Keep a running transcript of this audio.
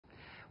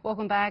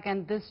Welcome back,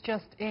 and this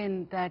just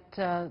in that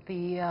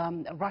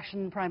the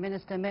Russian Prime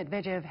Minister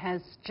Medvedev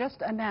has just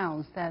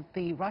announced that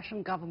the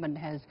Russian government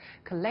has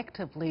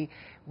collectively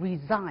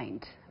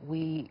resigned.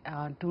 We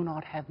do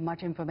not have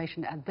much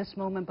information at this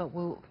moment, but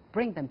we'll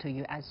bring them to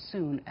you as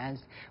soon as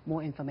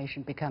more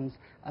information becomes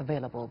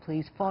available.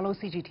 Please follow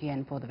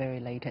CGTN for the very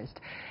latest.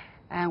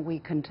 And we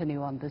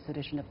continue on this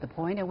edition of The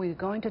Point, and we're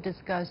going to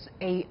discuss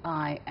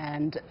AI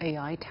and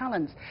AI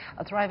talents.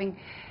 A thriving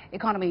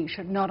economy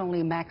should not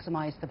only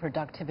maximize the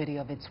productivity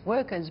of its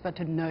workers, but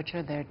to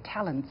nurture their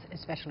talents,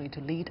 especially to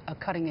lead a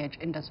cutting-edge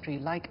industry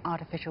like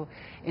artificial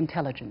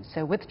intelligence.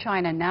 So with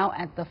China now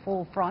at the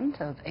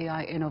forefront of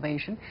AI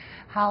innovation,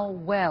 how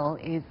well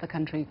is the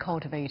country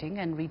cultivating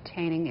and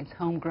retaining its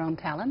homegrown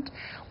talent?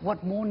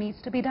 What more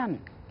needs to be done?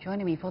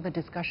 Joining me for the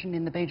discussion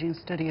in the Beijing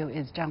studio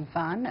is Zhang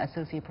Fan,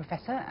 Associate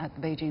Professor at the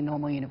Beijing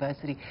Normal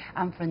University,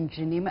 and from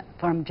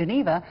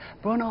Geneva,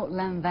 Bruno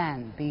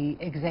Lanvin, the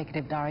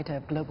Executive Director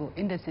of Global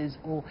Indices,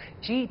 or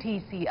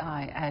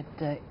GTCI, at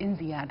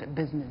INSEAD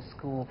Business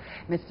School.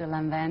 Mr.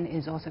 Lanvin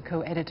is also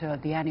co-editor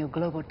of the annual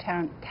Global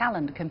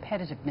Talent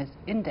Competitiveness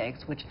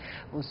Index, which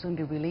will soon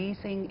be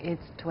releasing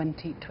its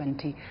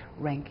 2020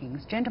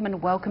 rankings.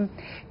 Gentlemen, welcome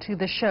to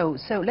the show.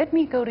 So let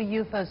me go to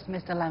you first,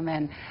 Mr.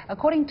 Lanvin.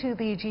 According to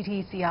the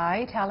GTCI,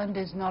 talent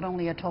is not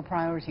only a top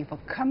priority for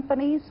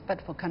companies, but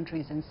for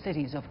countries and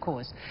cities, of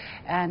course.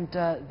 And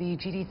the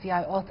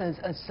GTCI authors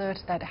assert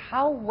that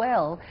how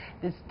well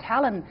this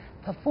talent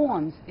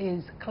performs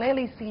is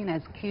clearly seen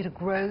as key to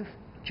growth,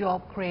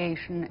 job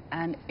creation,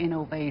 and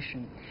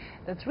innovation.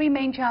 The three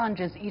main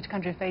challenges each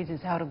country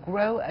faces: how to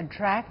grow,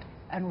 attract,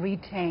 and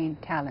retain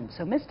talent.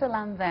 So, Mr.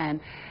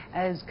 Lanvin,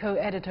 as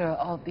co-editor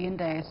of the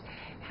index,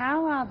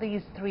 how are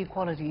these three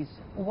qualities,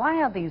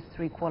 why are these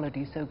three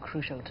qualities so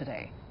crucial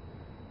today?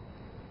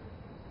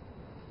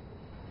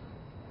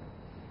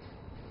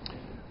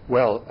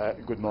 Well,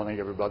 good morning,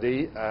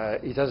 everybody.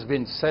 It has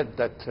been said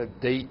that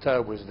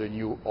data was the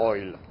new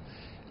oil.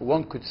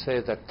 One could say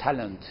that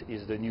talent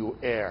is the new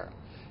air.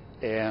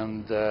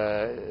 And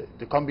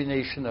the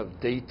combination of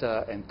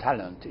data and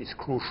talent is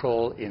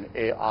crucial in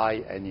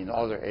AI and in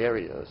other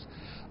areas.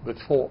 But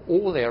for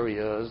all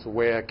areas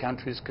where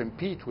countries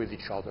compete with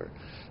each other,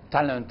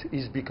 talent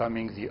is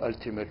becoming the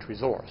ultimate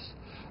resource.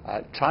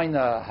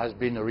 China has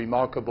been a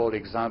remarkable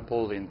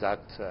example in that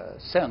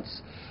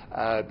sense,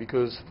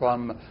 because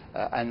from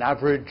an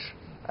average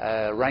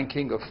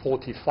ranking of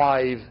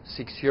 45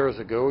 6 years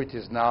ago, it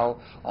is now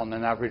on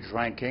an average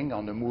ranking,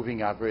 on a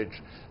moving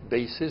average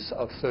basis,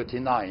 of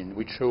 39,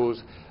 which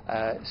shows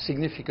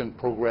significant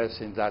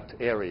progress in that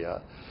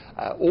area.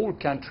 All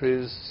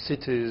countries,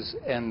 cities,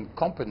 and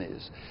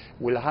companies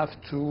will have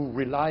to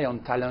rely on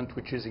talent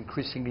which is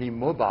increasingly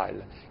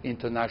mobile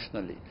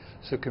internationally.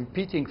 So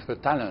competing for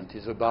talent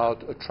is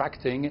about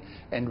attracting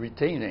and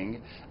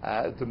retaining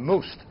the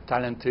most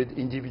talented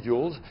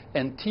individuals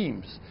and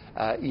teams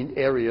in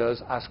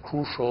areas as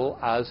crucial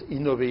as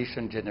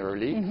innovation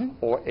generally,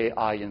 or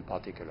AI in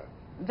particular.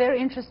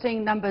 Very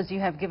interesting numbers you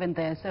have given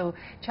there. So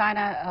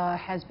China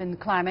has been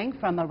climbing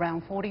from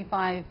around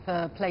 45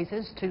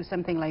 places to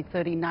something like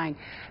 39.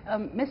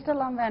 Mr.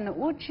 Lanvin,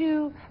 would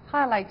you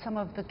highlight some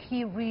of the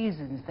key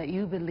reasons that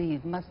you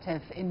believe must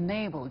have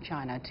enabled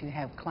China to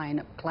have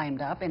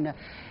climbed up in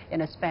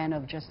a span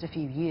of just a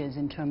few years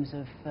in terms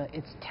of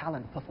its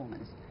talent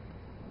performance?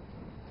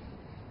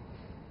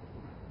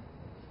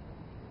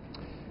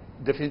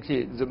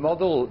 Definitely, the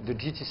model, the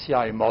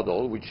GTCI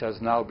model, which has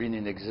now been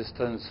in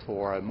existence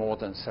for more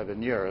than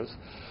 7 years,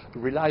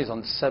 relies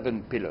on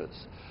 7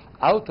 pillars.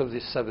 Out of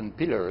these 7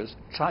 pillars,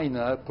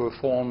 China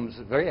performs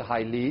very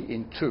highly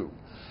in 2,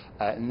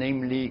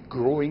 namely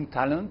growing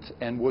talent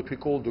and what we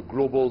call the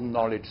global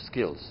knowledge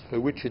skills,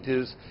 for which it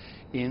is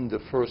in the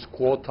first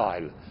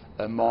quartile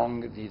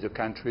among the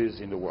countries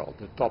in the world,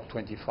 the top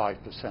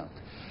 25%.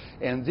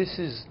 And this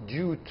is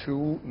due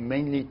to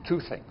mainly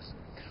 2 things.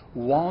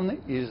 One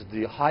is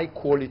the high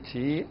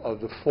quality of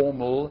the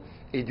formal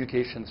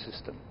education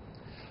system.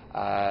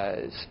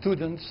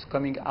 Students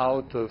coming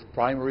out of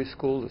primary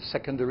school,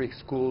 secondary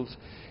schools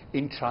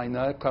in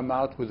China come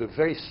out with a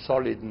very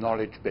solid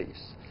knowledge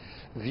base.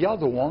 The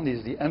other one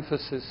is the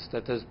emphasis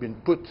that has been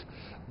put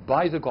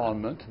by the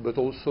government, but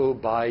also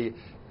by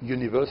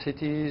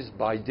universities,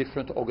 by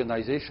different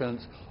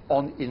organizations,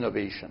 on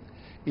innovation.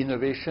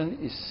 Innovation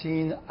is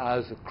seen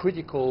as a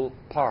critical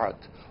part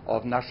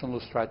of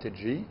national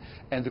strategy,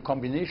 and the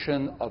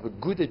combination of a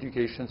good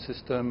education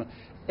system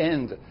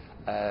and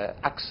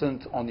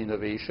accent on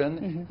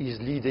innovation is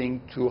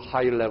leading to a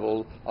high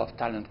level of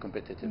talent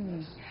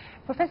competitiveness.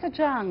 Professor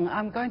Zhang,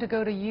 I'm going to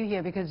go to you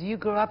here because you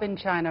grew up in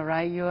China,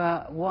 right? You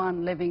are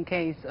one living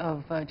case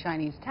of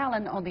Chinese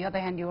talent. On the other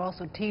hand, you're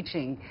also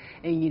teaching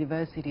in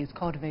universities,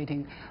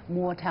 cultivating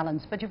more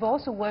talents. But you've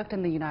also worked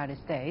in the United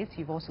States.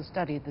 You've also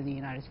studied in the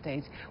United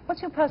States.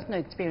 What's your personal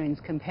experience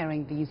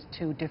comparing these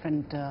two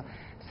different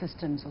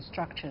systems or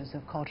structures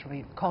of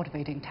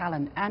cultivating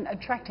talent and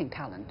attracting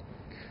talent?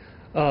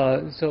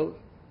 So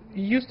it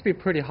used to be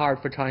pretty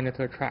hard for China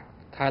to attract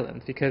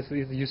talent, because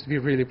it used to be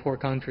a really poor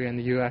country and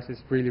the US is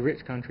a really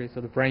rich country,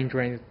 so the brain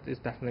drain is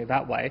definitely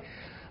that way.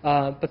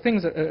 But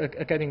things are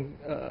getting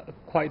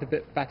quite a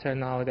bit better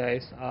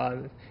nowadays.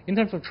 In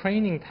terms of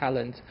training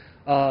talent,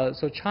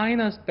 so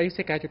China's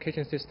basic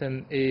education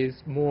system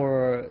is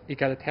more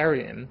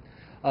egalitarian.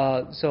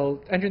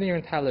 So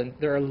engineering talent,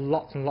 there are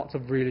lots and lots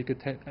of really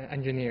good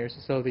engineers.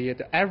 So the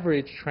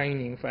average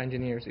training for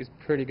engineers is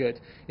pretty good.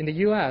 In the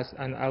US,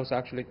 and I was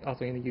actually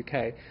also in the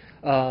UK,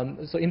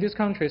 so in these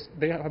countries,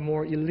 they have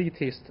more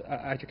elitist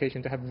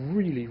education to have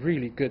really,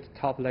 really good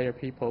top layer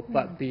people.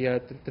 But the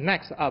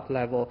next up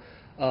level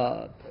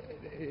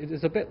it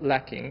is a bit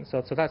lacking.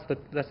 So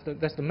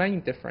that's the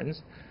main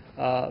difference.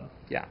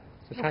 Yeah.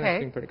 So China's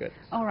doing pretty good.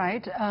 All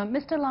right.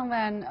 Mr.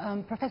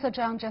 Lanvin, Professor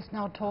Zhang just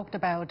now talked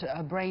about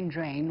a brain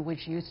drain,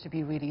 which used to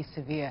be really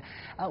severe.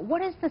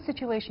 What is the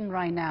situation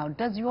right now?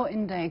 Does your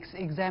index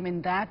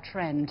examine that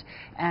trend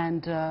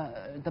and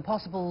the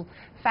possible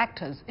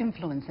factors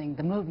influencing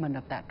the movement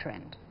of that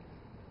trend?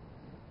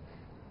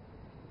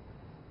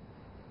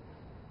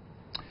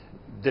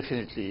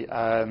 Definitely.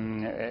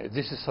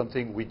 This is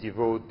something we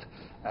devote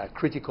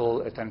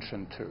critical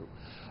attention to.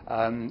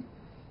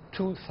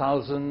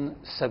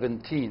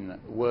 2017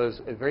 was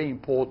a very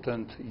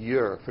important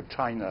year for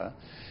China.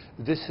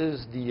 This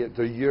is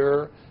the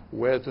year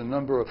where the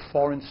number of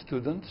foreign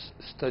students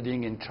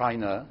studying in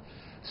China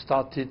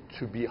started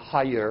to be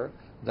higher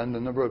than the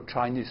number of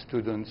Chinese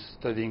students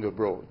studying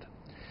abroad.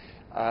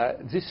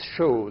 This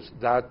shows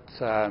that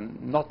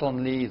not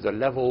only the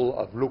level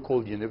of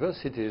local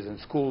universities and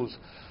schools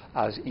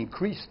has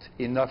increased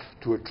enough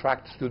to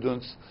attract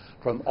students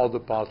from other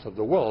parts of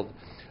the world,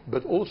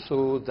 but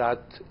also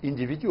that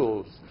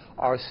individuals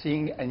are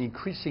seeing an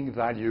increasing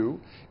value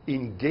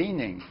in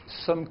gaining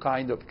some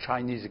kind of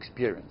Chinese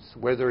experience,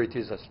 whether it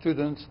is as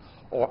students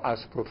or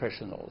as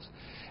professionals.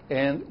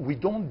 And we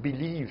don't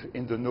believe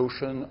in the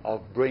notion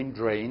of brain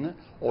drain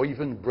or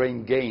even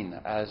brain gain,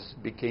 as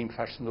became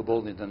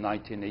fashionable in the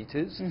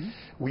 1980s.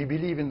 We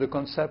believe in the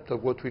concept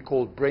of what we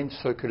call brain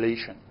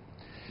circulation.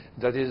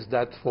 That is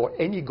that for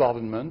any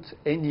government,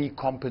 any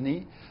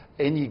company,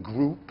 any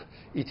group,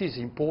 it is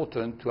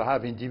important to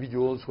have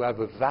individuals who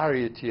have a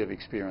variety of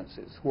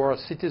experiences, who are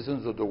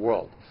citizens of the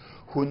world,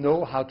 who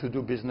know how to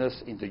do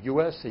business in the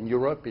US, in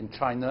Europe, in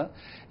China,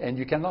 and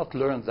you cannot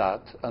learn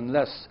that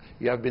unless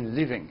you have been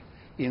living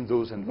in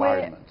those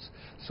environments.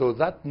 So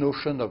that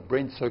notion of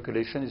brain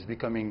circulation is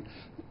becoming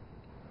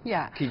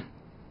key.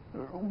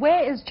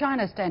 Where is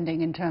China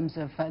standing in terms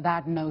of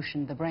that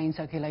notion, the brain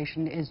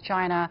circulation? Is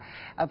China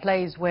a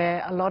place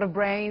where a lot of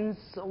brains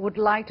would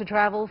like to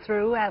travel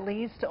through, at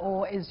least,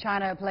 or is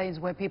China a place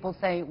where people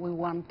say we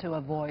want to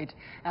avoid,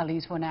 at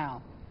least for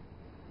now?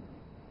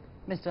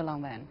 Mr.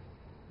 Lanvin.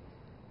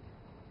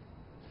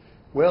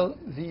 Well,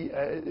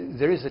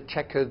 there is a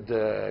checkered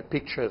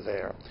picture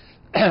there.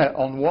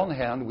 On one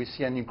hand, we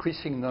see an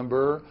increasing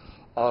number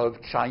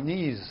of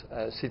Chinese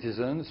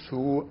citizens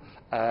who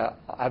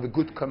have a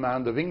good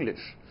command of English.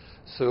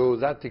 So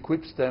that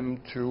equips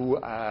them to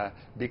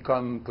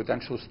become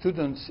potential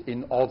students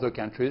in other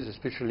countries,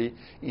 especially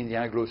in the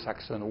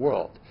Anglo-Saxon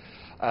world.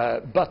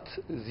 But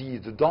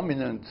the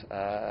dominant,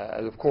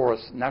 of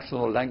course,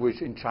 national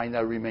language in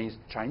China remains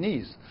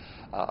Chinese,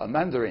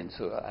 Mandarin.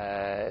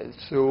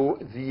 So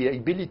the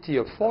ability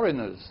of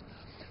foreigners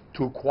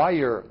to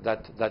acquire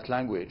that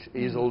language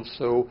is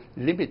also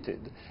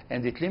limited,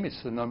 and it limits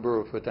the number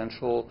of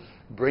potential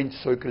brain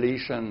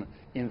circulation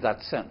in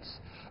that sense.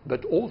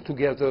 But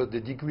altogether, the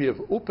degree of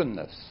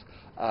openness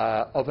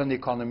of an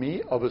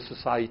economy, of a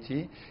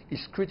society,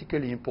 is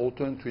critically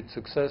important to its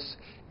success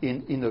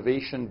in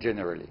innovation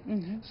generally.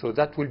 So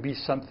that will be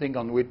something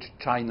on which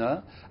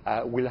China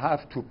will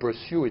have to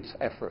pursue its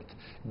effort,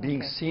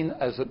 being seen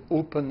as an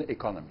open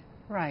economy.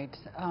 Right.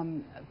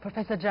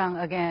 Professor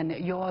Zhang, again,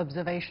 your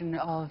observation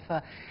of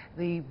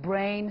the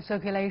brain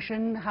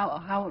circulation,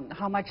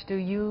 how much do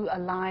you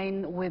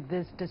align with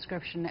this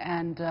description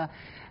and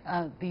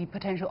the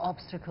potential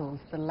obstacles,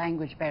 the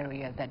language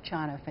barrier that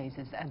China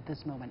faces at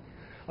this moment?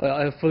 Well,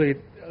 I fully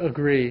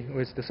agree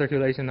with the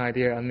circulation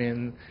idea. I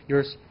mean,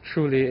 yours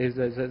truly is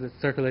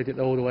circulated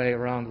all the way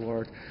around the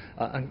world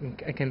and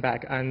came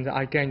back. And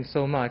I gained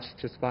so much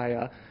just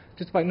by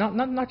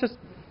not just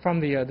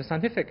from the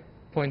scientific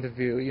point of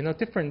view. You know,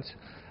 different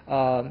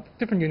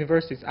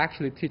universities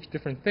actually teach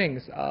different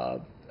things.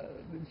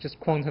 Just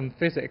quantum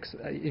physics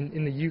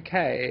in the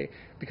UK,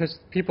 because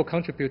people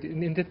contribute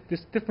in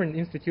these different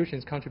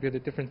institutions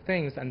contributed different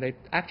things, and they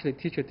actually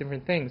teach you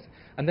different things,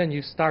 and then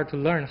you start to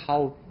learn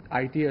how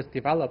ideas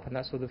develop and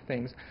that sort of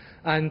things.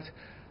 And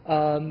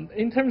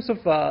in terms of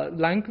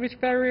language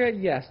barrier,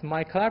 yes,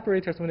 my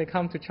collaborators, when they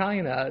come to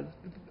China,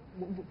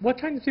 what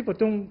Chinese people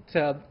don't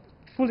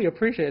fully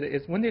appreciate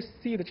is when they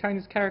see the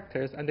Chinese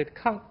characters and they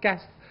can't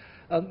guess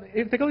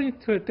If they go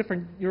into a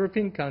different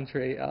European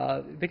country,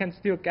 they can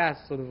still guess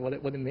sort of what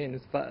it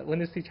means. But when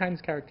they see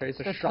Chinese character, it's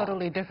a shock.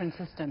 Totally different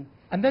system.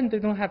 And then they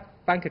don't have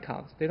bank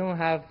accounts. They don't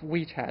have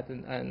WeChat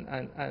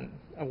and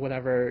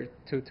whatever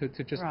to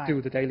just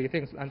do the daily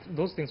things. And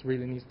those things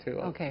really need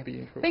to be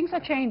improved. Things are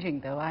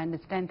changing, though. I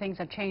understand things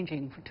are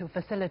changing to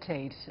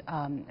facilitate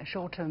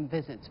short-term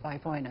visits by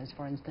foreigners,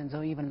 for instance,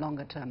 or even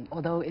longer-term,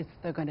 although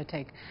they're going to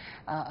take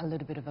a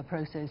little bit of a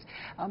process.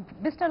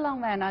 Mr.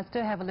 Lanvin, I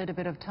still have a little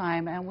bit of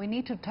time, and we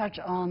need to touch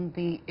on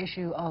the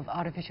issue of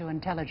artificial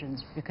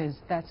intelligence, because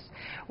that's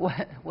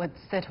what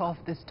set off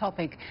this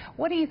topic.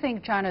 What do you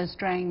think China's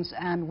strengths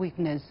and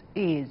weakness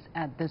is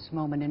at this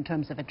moment in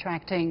terms of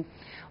attracting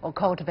or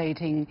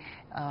cultivating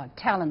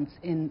talents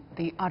in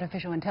the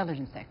artificial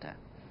intelligence sector?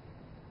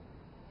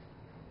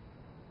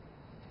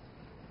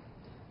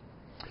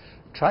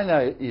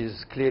 China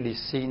is clearly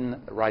seen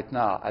right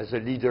now as a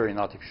leader in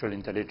artificial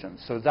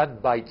intelligence. So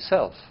that by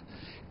itself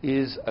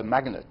is a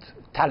magnet.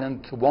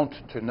 Talent want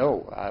to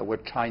know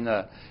what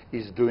China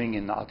is doing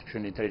in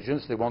artificial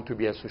intelligence. They want to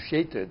be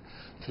associated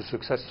to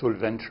successful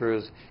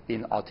ventures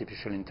in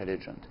artificial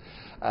intelligence.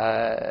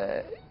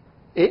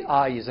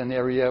 AI is an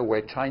area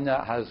where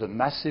China has a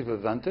massive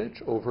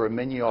advantage over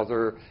many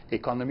other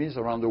economies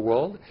around the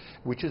world,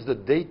 which is the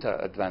data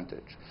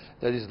advantage.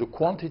 That is the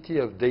quantity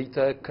of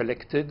data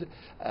collected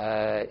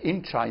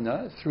in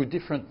China through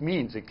different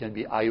means. It can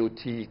be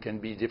IoT, it can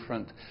be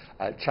different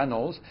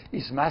channels,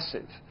 is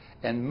massive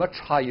and much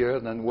higher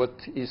than what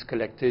is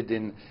collected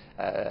in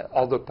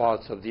other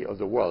parts of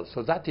the world.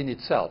 So that in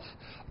itself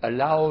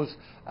allows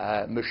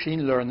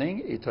machine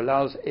learning, it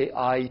allows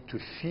AI to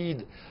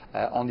feed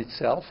on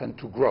itself and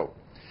to grow.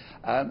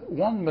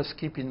 One must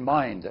keep in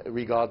mind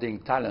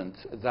regarding talent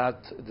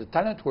that the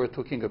talent we're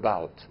talking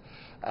about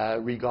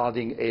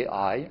regarding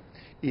AI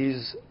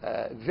is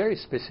very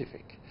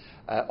specific.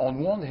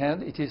 On one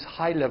hand, it is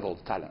high-level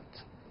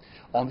talent.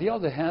 On the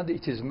other hand,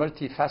 it is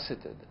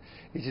multifaceted.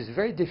 It is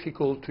very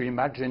difficult to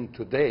imagine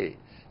today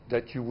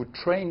that you would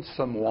train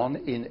someone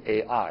in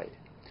AI.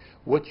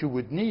 What you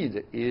would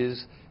need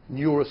is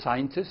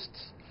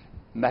neuroscientists,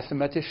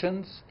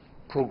 mathematicians,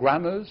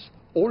 programmers,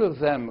 all of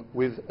them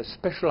with a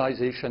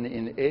specialization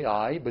in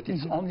AI, but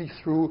it's only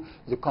through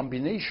the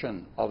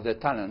combination of their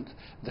talent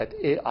that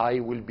AI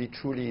will be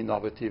truly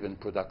innovative and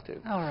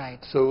productive. All right.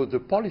 So the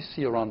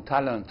policy around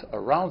talent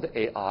around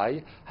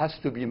AI has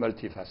to be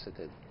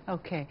multifaceted.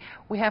 Okay,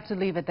 we have to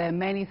leave it there.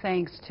 Many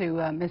thanks to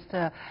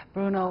Mr.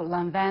 Bruno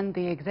Lanvin,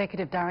 the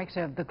Executive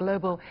Director of the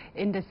Global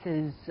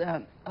Indices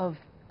of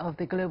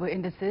the Global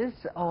Indices,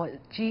 or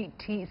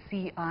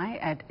GTCI,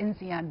 at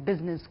INSEAD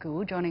Business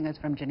School, joining us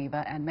from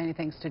Geneva, and many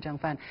thanks to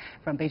Zhang Fan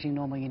from Beijing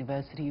Normal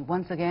University.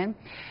 Once again,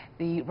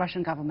 the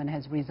Russian government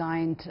has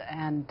resigned,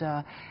 and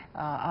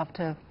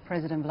after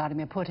President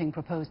Vladimir Putin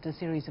proposed a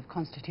series of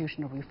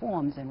constitutional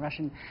reforms, and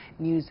Russian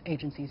news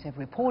agencies have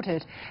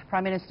reported,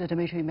 Prime Minister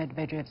Dmitry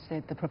Medvedev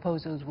said the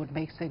proposals would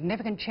make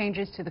significant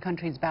changes to the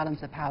country's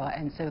balance of power,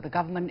 and so the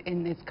government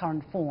in its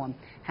current form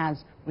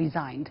has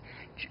resigned.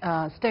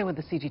 Stay with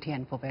the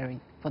CGTN for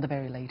the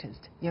very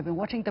latest. You've been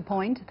watching The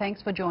Point.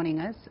 Thanks for joining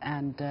us,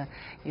 and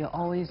you're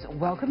always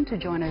welcome to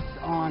join us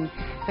on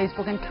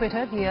Facebook and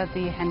Twitter via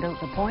the handle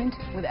The Point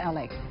with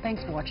Alex.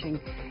 Thanks for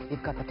watching.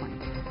 You've got The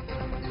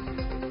Point.